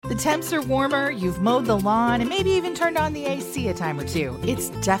The temps are warmer, you've mowed the lawn, and maybe even turned on the AC a time or two. It's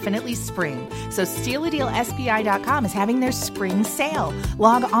definitely spring. So StealADealSPI.com is having their spring sale.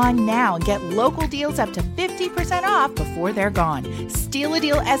 Log on now and get local deals up to 50% off before they're gone.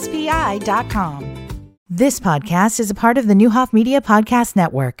 StealADealSPI.com. This podcast is a part of the Newhoff Media Podcast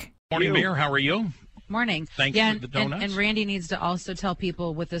Network. Morning, Mayor. How are you? Morning. Thanks for the donuts. And Randy needs to also tell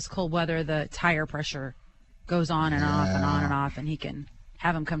people with this cold weather, the tire pressure goes on and off and on and off, and he can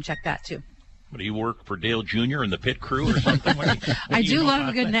have him come check that too. What, do you work for Dale Jr. and the pit crew or something? I do love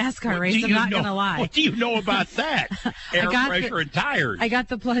a good NASCAR race. I'm not going to lie. What do you know about that? Air pressure and tires. I got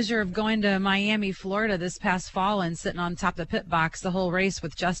the pleasure of going to Miami, Florida this past fall and sitting on top of the pit box the whole race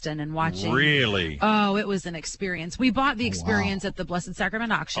with Justin and watching. Really? Oh, it was an experience. We bought the experience at the Blessed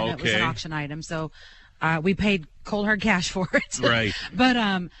Sacrament auction. Okay. It was an auction item, so we paid cold hard cash for it. Right.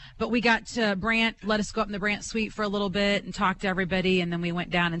 But we got to Brant, let us go up in the Brant suite for a little bit and talk to everybody, and then we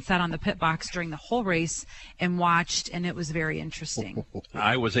went down and sat on the pit box during the whole race and watched, and it was very interesting.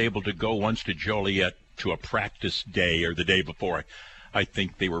 I was able to go once to Joliet to a practice day or the day before. I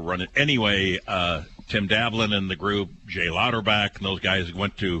think they were running. Anyway, Tim Davlin and the group, Jay Lauterbach, and those guys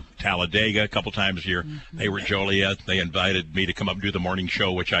went to Talladega a couple times a year. Mm-hmm. They were at Joliet. They invited me to come up and do the morning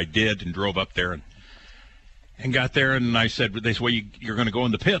show, which I did, and drove up there and got there, and I said, they said, well, you're going to go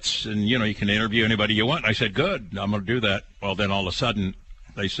in the pits, and, you know, you can interview anybody you want. And I said, good, I'm going to do that. Well, then all of a sudden,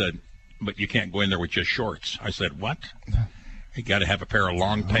 they said, but you can't go in there with just shorts. I said, what? You got to have a pair of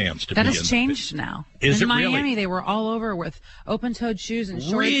long pants to be in. That has changed now. Is in it Miami, really? They were all over with open-toed shoes and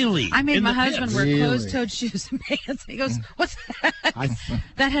shorts. Really? I made In my the husband pits? wear Really? closed-toed shoes and pants. He goes, what's that?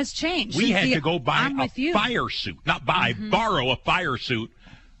 That has changed. We had See, to go buy I'm a with you. fire suit. Not buy, borrow a fire suit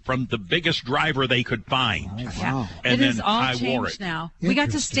from the biggest driver they could find. Wow. And It then is all I changed wore it. now. We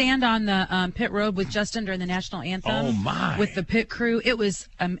got to stand on the pit road with Justin during the national anthem. Oh, my. With the pit crew. It was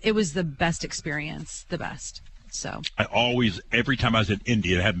the best experience, the best. So I always, every time I was in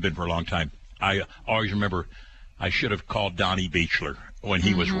India, it hadn't been for a long time, I always remember I should have called Donnie Beechler when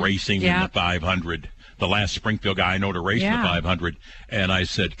he was racing in the 500. The last Springfield guy I know to race in the 500. And I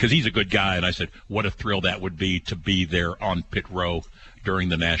said, because he's a good guy, and I said, what a thrill that would be to be there on pit row during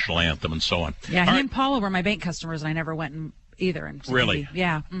the national anthem and so on. yeah, All he right. and Paula were my bank customers, and I never went in either. And so Really? maybe-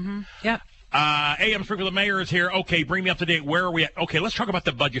 yeah. Mm-hmm. Yep. A.M. Springfield, the mayor is here. Okay, bring me up to date. Where are we at? Okay, let's talk about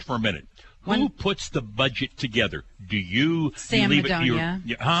the budget for a minute. Who puts the budget together? Do you? Sam you leave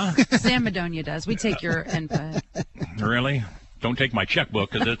Madonia. Huh? Sam Madonia does. We take your input. Really? Don't take my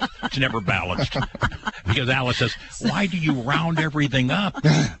checkbook because it's never balanced. Because Alice says, why do you round everything up?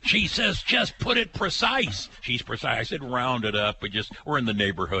 She says, just put it precise. She's precise. I said, round it up. We're in the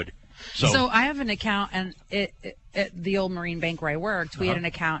neighborhood. So I have an account, and at the old Marine Bank where I worked, we had an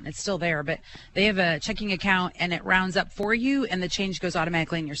account, and it's still there, but they have a checking account, and it rounds up for you, and the change goes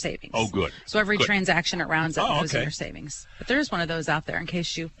automatically in your savings. Oh, good. So every Good. transaction, it rounds up and goes in okay. your savings. But there is one of those out there in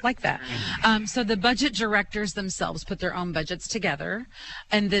case you like that. So the budget directors themselves put their own budgets together,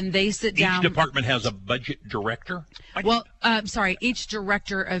 and then they sit down. Each department has a budget director? Well, each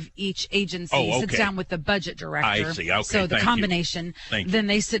director of each agency sits down with the budget director. I see. Okay, So the thank you. combination. Thank you. Then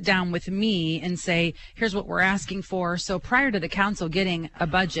they sit down with me and say, here's what we're asking for. So prior to the council getting a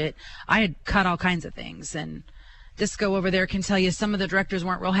budget, I had cut all kinds of things. And Disco over there can tell you some of the directors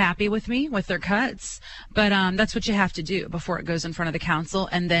weren't real happy with me with their cuts. But that's what you have to do before it goes in front of the council.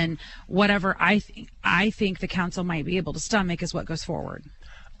 And then whatever I think the council might be able to stomach is what goes forward.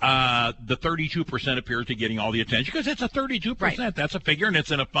 The 32% appears to be getting all the attention because it's a 32%. Right. That's a figure, and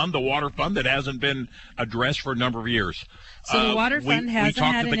it's in a fund, the water fund, that hasn't been addressed for a number of years. So the water fund hasn't we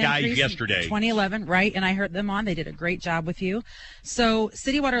talked had to an the guys increase yesterday. in 2011, right? And I heard them on. They did a great job with you. So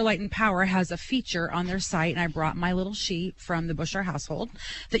City Water, Light, and Power has a feature on their site, and I brought my little sheet from the Buscher household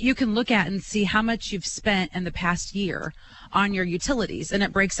that you can look at and see how much you've spent in the past year on your utilities. And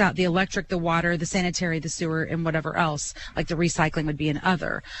it breaks out the electric, the water, the sanitary, the sewer, and whatever else, like the recycling would be an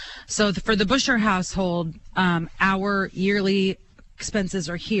other. So for the Buscher household, our yearly expenses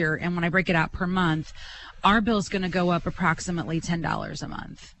are here, and when I break it out per month, our bill is going to go up approximately $10 a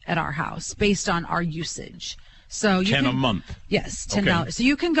month at our house based on our usage. So you 10 can, a month. Yes, $10. Okay. So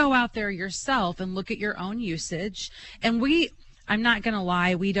you can go out there yourself and look at your own usage. And I'm not going to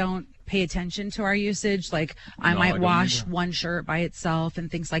lie, we don't pay attention to our usage. Like I might wash one shirt by itself and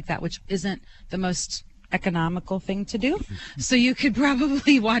things like that, which isn't the most economical thing to do. So you could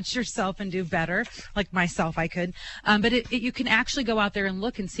probably watch yourself and do better. Like myself, I could. But you can actually go out there and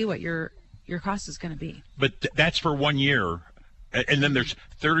look and see what your cost is going to be. But that's for 1 year. And then there's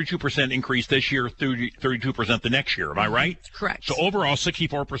 32% increase this year, 32% the next year. Am I right? Correct. So overall,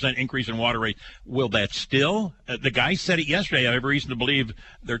 64% increase in water rates. Will that still? The guy said it yesterday. I have reason to believe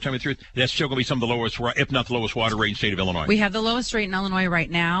they're telling me the truth. That's still going to be some of the lowest, if not the lowest, water rate in the state of Illinois. We have the lowest rate in Illinois right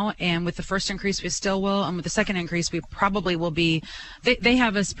now, and with the first increase, we still will, and with the second increase, we probably will be. They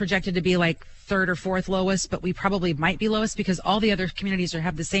have us projected to be like third or fourth lowest, but we probably might be lowest because all the other communities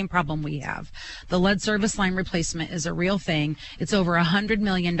have the same problem we have. The lead service line replacement is a real thing. It's over $100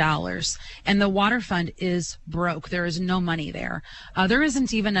 million, and the water fund is broke. There is no money there. There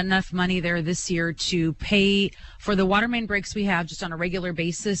isn't even enough money there this year to pay for the water main breaks we have just on a regular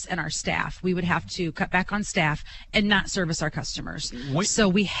basis and our staff. We would have to cut back on staff and not service our customers. So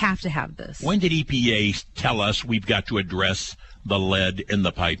we have to have this. When did EPA tell us we've got to address the lead in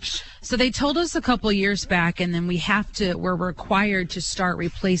the pipes? So they told us a couple years back, and then we're required to start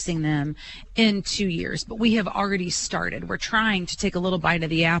replacing them in 2 years, but we have already started. We're trying to take a little bite of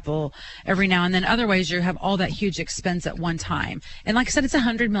the apple every now and then. Otherwise, you have all that huge expense at one time. And like I said, it's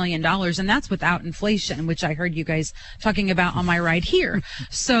 $100 million, and that's without inflation, which I heard you guys talking about on my ride here.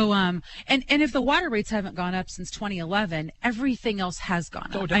 So, and if the water rates haven't gone up since 2011, everything else has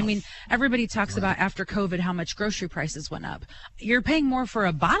gone up. I mean, everybody talks about after COVID how much grocery prices went up. You're paying more for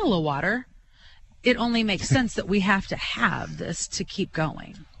a bottle of water. It only makes sense that we have to have this to keep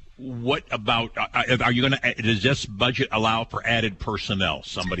going. What about, are you going to, does this budget allow for added personnel?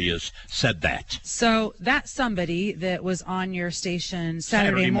 Somebody has said that. So that somebody that was on your station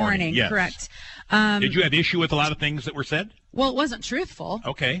Saturday morning, yes. Correct. Did you have issue with a lot of things that were said? Well, it wasn't truthful.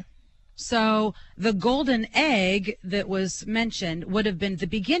 Okay. So the golden egg that was mentioned would have been the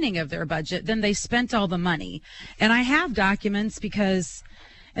beginning of their budget. Then they spent all the money. And I have documents because,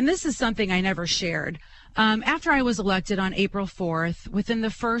 and this is something I never shared. After I was elected on April 4th, within the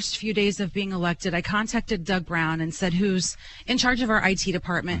first few days of being elected, I contacted Doug Brown and said, who's in charge of our IT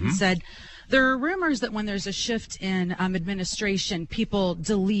department, and said, there are rumors that when there's a shift in administration, people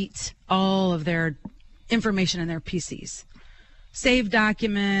delete all of their information in their PCs. Save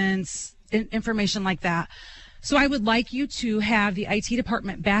documents, information like that. So I would like you to have the IT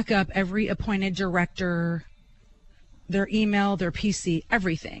department back up every appointed director, their email, their PC,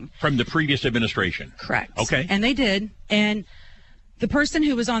 everything. From the previous administration? Correct. Okay. And they did. And the person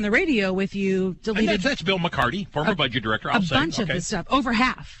who was on the radio with you deleted... That's Bill McCarty, former budget director. A bunch of this stuff, over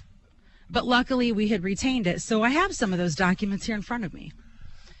half. But luckily we had retained it. So I have some of those documents here in front of me.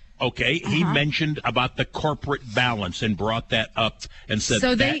 Okay, he mentioned about the corporate balance and brought that up and said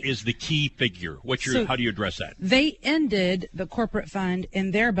that is the key figure. How do you address that? They ended the corporate fund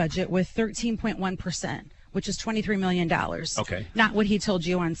in their budget with 13.1%, which is $23 million. Okay. Not what he told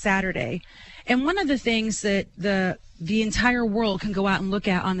you on Saturday. And one of the things that the entire world can go out and look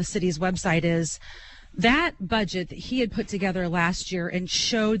at on the city's website is that budget that he had put together last year and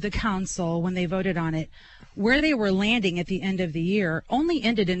showed the council when they voted on it, where they were landing at the end of the year, only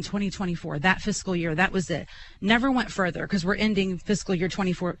ended in 2024, that fiscal year. That was it. Never went further because we're ending fiscal year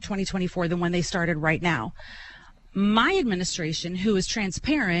 2024 than when they started right now. My administration, who is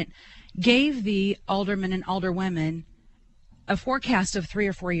transparent, gave the aldermen and alderwomen a forecast of 3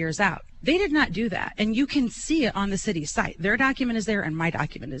 or 4 years out. They did not do that. And you can see it on the city's site. Their document is there and my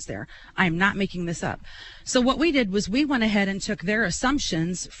document is there. I am not making this up. So what we did was we went ahead and took their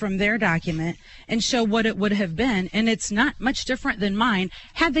assumptions from their document and show what it would have been. And it's not much different than mine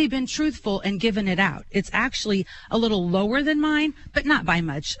had they been truthful and given it out. It's actually a little lower than mine, but not by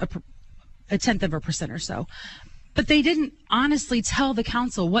much, a tenth of a percent or so. But they didn't honestly tell the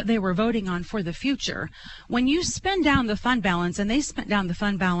council what they were voting on for the future. When you spend down the fund balance, and they spent down the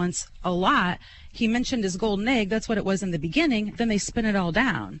fund balance a lot, he mentioned his golden egg, that's what it was in the beginning, then they spent it all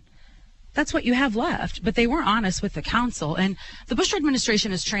down. That's what you have left. But they weren't honest with the council. And the Buscher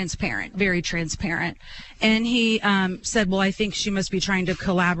administration is transparent, very transparent. And he said, well, I think she must be trying to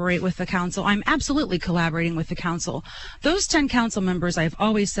collaborate with the council. I'm absolutely collaborating with the council. Those 10 council members, I've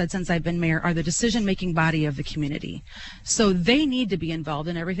always said since I've been mayor, are the decision-making body of the community. So they need to be involved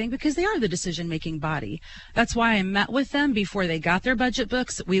in everything because they are the decision-making body. That's why I met with them before they got their budget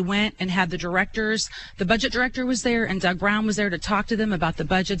books. We went and had the directors. The budget director was there and Doug Brown was there to talk to them about the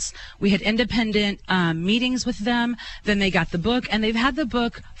budgets. We had independent meetings with them. Then they got the book, and they've had the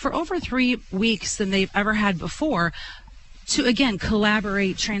book for over 3 weeks than they've ever had before to, again,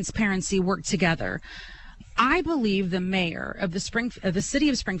 collaborate, transparency, work together. I believe the mayor of the city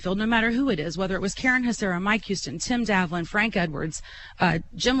of Springfield, no matter who it is, whether it was Karen Hasera, Mike Houston, Tim Davlin, Frank Edwards,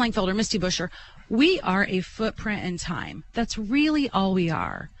 Jim Langfelder, Misty Buscher, we are a footprint in time. That's really all we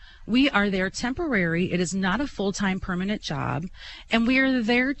are. We are there temporary. It is not a full-time permanent job, and we are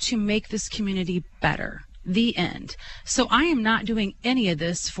there to make this community better. The end. So I am not doing any of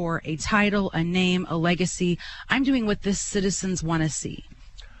this for a title, a name, a legacy. I'm doing what the citizens want to see.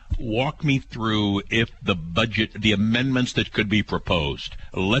 Walk me through if the budget, the amendments that could be proposed.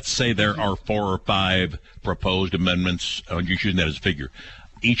 Let's say there are 4 or 5 proposed amendments. You're using that as a figure.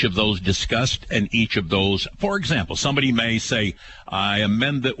 Each of those discussed, and each of those, for example, somebody may say, I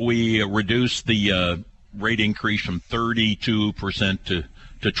amend that we reduce the rate increase from 32% to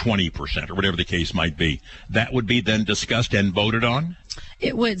 20%, or whatever the case might be. That would be then discussed and voted on?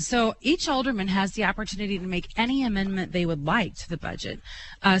 It would. So each alderman has the opportunity to make any amendment they would like to the budget.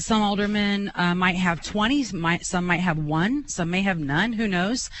 Some aldermen might have 20, some might have 1, some may have none, who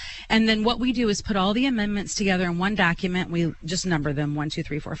knows? And then what we do is put all the amendments together in one document. We just number them 1, 2,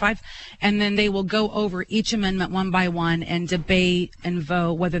 3, 4, 5. And then they will go over each amendment one by one and debate and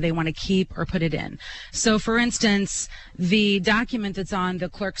vote whether they want to keep or put it in. So for instance, the document that's on the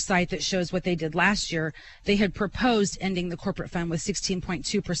clerk's site that shows what they did last year, they had proposed ending the corporate fund with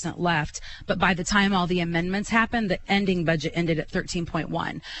 16.2% left, but by the time all the amendments happened, the ending budget ended at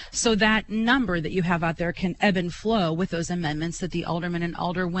 13.1. So that number that you have out there can ebb and flow with those amendments that the aldermen and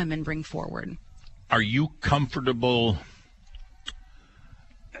alderwomen bring forward. Are you comfortable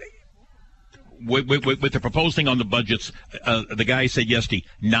with the proposing on the budgets? The guy said yesterday,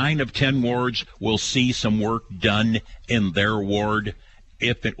 9 of 10 wards will see some work done in their ward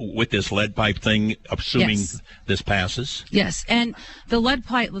with this lead pipe thing, assuming this passes? Yes, and the lead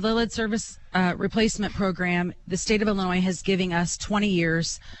service replacement program, the state of Illinois has given us 20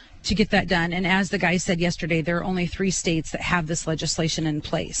 years to get that done. And as the guy said yesterday, there are only 3 states that have this legislation in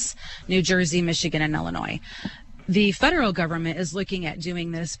place: New Jersey, Michigan, and Illinois. The federal government is looking at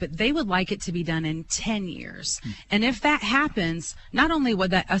doing this, but they would like it to be done in 10 years. And if that happens, not only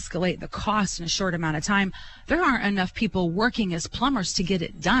would that escalate the cost in a short amount of time, there aren't enough people working as plumbers to get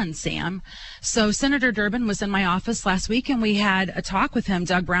it done, Sam. So Senator Durbin was in my office last week, and we had a talk with him.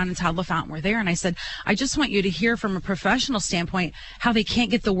 Doug Brown and Todd LaFountain were there, and I said, I just want you to hear from a professional standpoint how they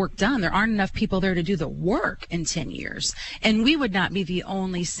can't get the work done. There aren't enough people there to do the work in 10 years. And we would not be the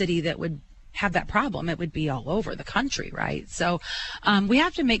only city that would have that problem. It would be all over the country, right? So we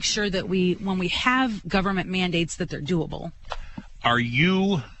have to make sure that when we have government mandates, that they're doable. Are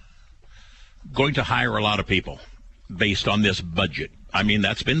you going to hire a lot of people based on this budget? I mean,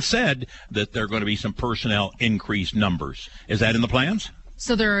 that's been said that there are going to be some personnel increase numbers. Is that in the plans?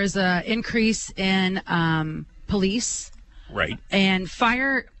 So there is an increase in police. Right. And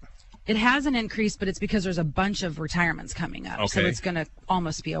fire. It has an increase, but it's because there's a bunch of retirements coming up. Okay. So it's going to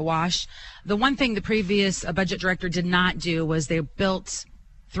almost be a wash. The one thing the previous budget director did not do was they built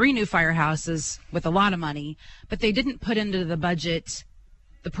 3 new firehouses with a lot of money, but they didn't put into the budget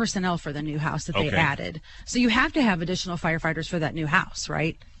the personnel for the new house that they added. So you have to have additional firefighters for that new house,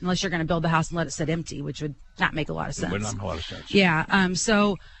 right? Unless you're going to build the house and let it sit empty, which would not make a lot of sense. It would not make a lot of sense. Yeah.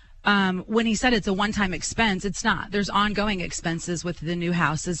 When he said it's a one-time expense, it's not. There's ongoing expenses with the new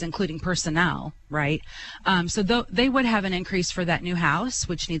houses, including personnel, right? So they would have an increase for that new house,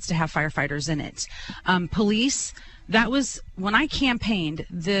 which needs to have firefighters in it. Police, that was, when I campaigned,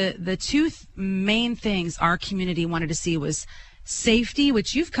 the 2 main things our community wanted to see was safety,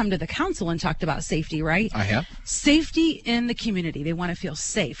 which you've come to the council and talked about safety, right? I have. Safety in the community. They want to feel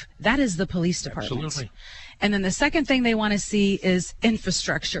safe. That is the police department. Absolutely. And then the second thing they want to see is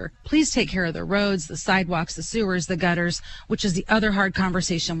infrastructure. Please take care of the roads, the sidewalks, the sewers, the gutters, which is the other hard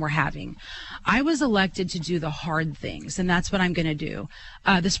conversation we're having. I was elected to do the hard things, and that's what I'm going to do.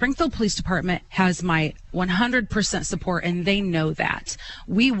 The Springfield Police Department has my 100% support, and they know that.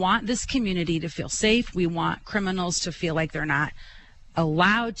 We want this community to feel safe. We want criminals to feel like they're not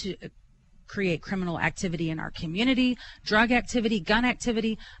allowed to create criminal activity in our community, drug activity, gun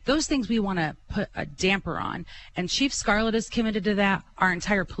activity, those things we want to put a damper on. And Chief Scarlett is committed to that. Our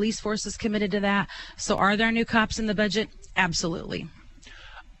entire police force is committed to that. So are there new cops in the budget? Absolutely.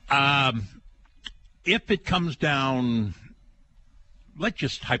 If it comes down, let's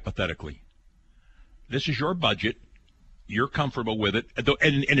just hypothetically, this is your budget, you're comfortable with it,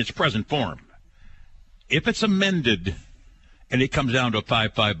 in its present form. If it's amended and it comes down to a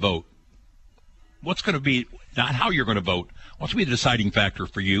 5-5 vote, what's going to be, not how you're going to vote, what's going to be the deciding factor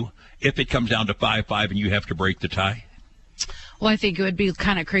for you if it comes down to 5-5 and you have to break the tie? Well, I think it would be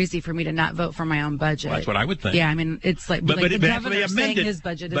kind of crazy for me to not vote for my own budget. Well, that's what I would think. Yeah, I mean, it's like, but the governor saying his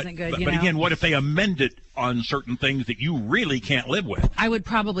budget isn't good. But again, what if they amend it on certain things that you really can't live with? I would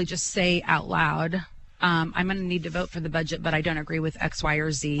probably just say out loud, I'm going to need to vote for the budget, but I don't agree with X, Y,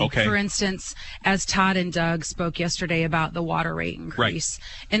 or Z. Okay. For instance, as Todd and Doug spoke yesterday about the water rate increase,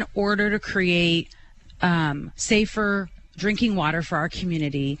 in order to create safer drinking water for our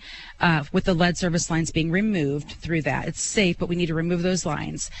community with the lead service lines being removed through that. It's safe, but we need to remove those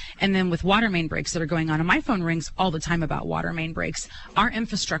lines. And then with water main breaks that are going on, and my phone rings all the time about water main breaks. Our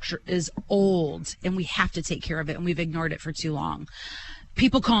infrastructure is old, and we have to take care of it, and we've ignored it for too long.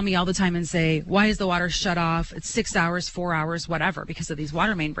 People call me all the time and say, why is the water shut off? It's 6 hours, 4 hours, whatever, because of these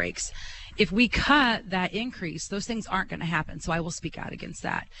water main breaks. If we cut that increase, those things aren't going to happen. So I will speak out against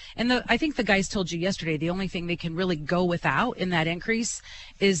that. And I think the guys told you yesterday, the only thing they can really go without in that increase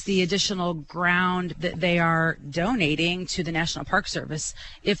is the additional ground that they are donating to the National Park Service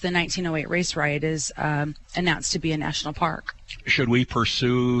if the 1908 race riot is announced to be a national park. Should we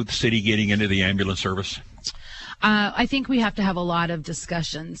pursue the city getting into the ambulance service? I think we have to have a lot of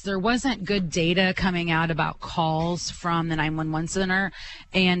discussions. There wasn't good data coming out about calls from the 911 center,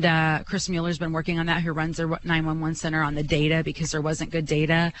 and Chris Mueller's been working on that, who runs the 911 center, on the data, because there wasn't good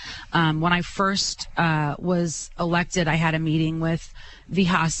data. When I first was elected, I had a meeting with the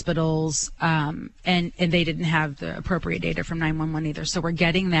hospitals, and they didn't have the appropriate data from 911 either. So we're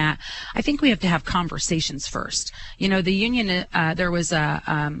getting that. I think we have to have conversations first. You know, the union, there was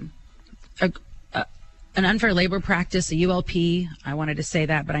an unfair labor practice, a ULP. I wanted to say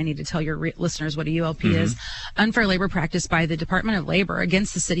that, but I need to tell your listeners what a ULP is. Unfair labor practice by the Department of Labor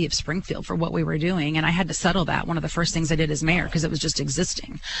against the city of Springfield for what we were doing. And I had to settle that. One of the first things I did as mayor, because it was just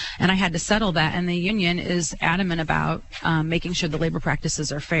existing. And I had to settle that. And the union is adamant about making sure the labor practices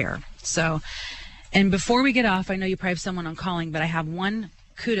are fair. So, and before we get off, I know you probably have someone on calling, but I have one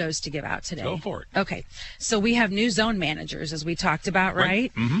kudos to give out today. Go for it. Okay. So we have new zone managers, as we talked about,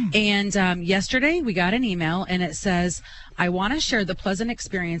 right? Mm-hmm. And yesterday we got an email, and it says, I want to share the pleasant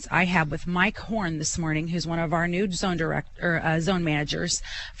experience I had with Mike Horn this morning, who's one of our new zone zone managers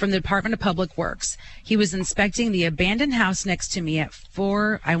from the Department of Public Works. He was inspecting the abandoned house next to me at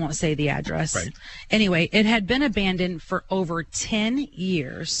 4, I won't say the address. Right. Anyway, it had been abandoned for over 10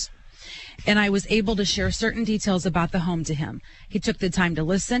 years. And I was able to share certain details about the home to him. He took the time to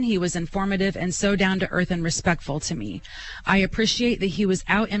listen. He was informative and so down to earth and respectful to me. I appreciate that he was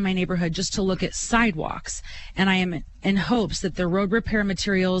out in my neighborhood just to look at sidewalks. And I am in hopes that the road repair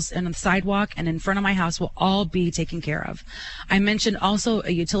materials and the sidewalk and in front of my house will all be taken care of. I mentioned also a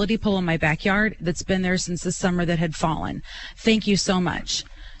utility pole in my backyard that's been there since the summer that had fallen. Thank you so much.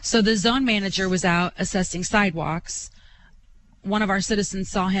 So the zone manager was out assessing sidewalks. One of our citizens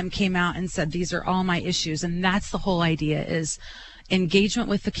saw him, came out and said, these are all my issues. And that's the whole idea, is engagement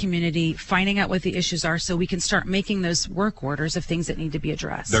with the community, finding out what the issues are so we can start making those work orders of things that need to be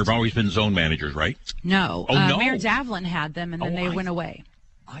addressed. There have always been zone managers, right? No. Oh, no. Mayor Davlin had them, and then they went away.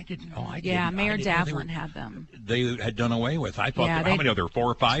 I didn't know. Yeah, Mayor Davlin had them. They had done away with. I thought, how many are there? 4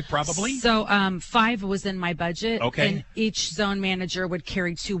 or 5 probably? So 5 was in my budget. Okay. And each zone manager would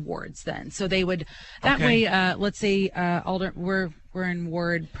carry 2 wards then. So they would, that way, let's say, we're in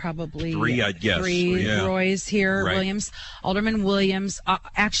ward probably 3, I guess. 3 Yeah. Roy's here, Right. Williams. Alderman Williams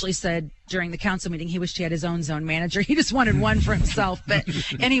actually said during the council meeting he wished he had his own zone manager. He just wanted one for himself. But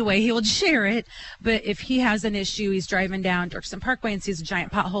anyway, he would share it. But if he has an issue, he's driving down Dirksen Parkway and sees a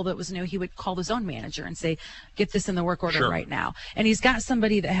giant pothole that was new, he would call the zone manager and say, get this in the work order right now. And he's got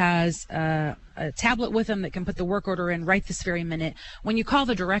somebody that has a tablet with him that can put the work order in right this very minute. When you call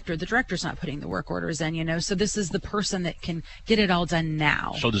the director's not putting the work orders in, you know. So this is the person that can get it all done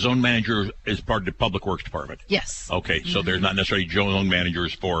now. So the zone manager is part of the Public Works Department? Yes. Okay, so there's not necessarily zone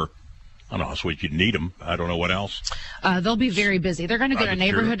managers for, I don't know, so you'd need them. I don't know what else. They'll be very busy. They're going to go to Sure.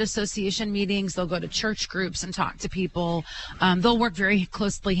 neighborhood association meetings. They'll go to church groups and talk to people. They'll work very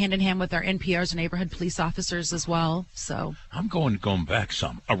closely hand in hand with our NPRs and neighborhood police officers as well. So I'm going back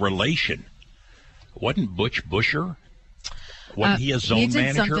some. A relation. Wasn't Butch Buscher? Wasn't he a zone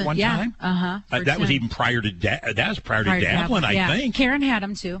manager at one time? That was even prior to that was prior to Davlin, I think. Karen had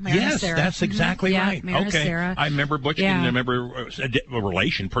him too. Mayor Yes, Sarah. that's exactly right. Mayor Okay, Sarah. I remember Butch. And I remember a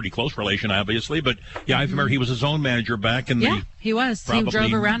relation, pretty close relation, obviously. But yeah, I remember he was a zone manager back in the. He was. He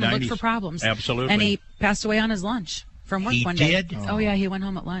drove around and looked for problems. Absolutely. And he passed away on his lunch from work one day. He did? Oh yeah, he went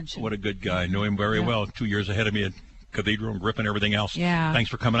home at lunch. What a good guy. I know him very well. 2 years ahead of me at Cathedral and Grip and everything else. Yeah. Thanks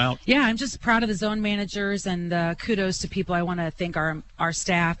for coming out. Yeah, I'm just proud of the zone managers, and kudos to people. I want to thank our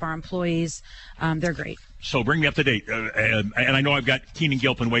staff, our employees. They're great. So bring me up to date. And I know I've got Keenan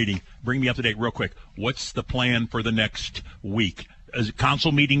Gilpin waiting. Bring me up to date real quick. What's the plan for the next week? Is it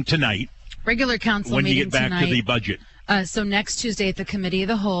council meeting tonight? Regular council when meeting do you get back tonight. to the budget? So next Tuesday at the Committee of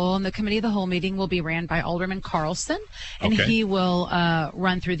the Whole, and the Committee of the Whole meeting will be ran by Alderman Carlson, and he will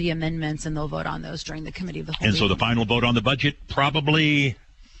run through the amendments, and they'll vote on those during the Committee of the Whole And meeting. so the final vote on the budget probably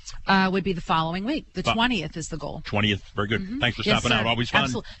Would be the following week. The 20th is the goal. 20th. Very good. Mm-hmm. Thanks for Yes, stopping sir. out. Always fun.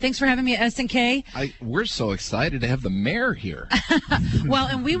 Absolutely. Thanks for having me at S&K. We're so excited to have the mayor here. Well,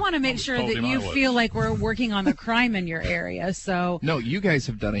 and we want to make sure told that him you I was. feel like we're working on the crime in your area. So No, you guys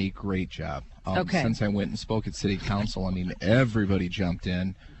have done a great job. Okay. Since I went and spoke at City Council, I mean, everybody jumped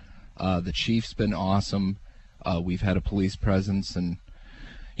in. The chief's been awesome. We've had a police presence, and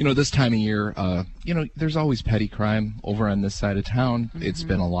this time of year, there's always petty crime over on this side of town. Mm-hmm. It's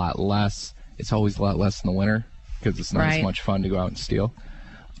been a lot less. It's always a lot less in the winter because it's not Right. as much fun to go out and steal.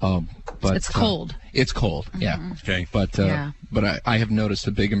 But it's cold. It's cold, yeah. Okay. But Yeah. but I have noticed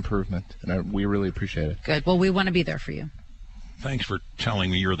a big improvement, and we really appreciate it. Good. Well, we want to be there for you. Thanks for telling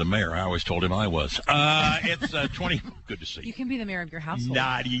me you're the mayor. I always told him I was. It's 20. Good to see You you. can be the mayor of your household.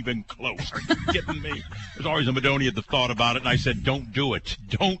 Not even close. Are you kidding me? There's always a Madonia that thought about it, and I said, don't do it.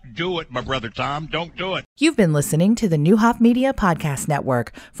 Don't do it, my brother Tom. Don't do it. You've been listening to the Newhoff Media Podcast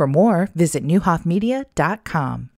Network. For more, visit newhoffmedia.com.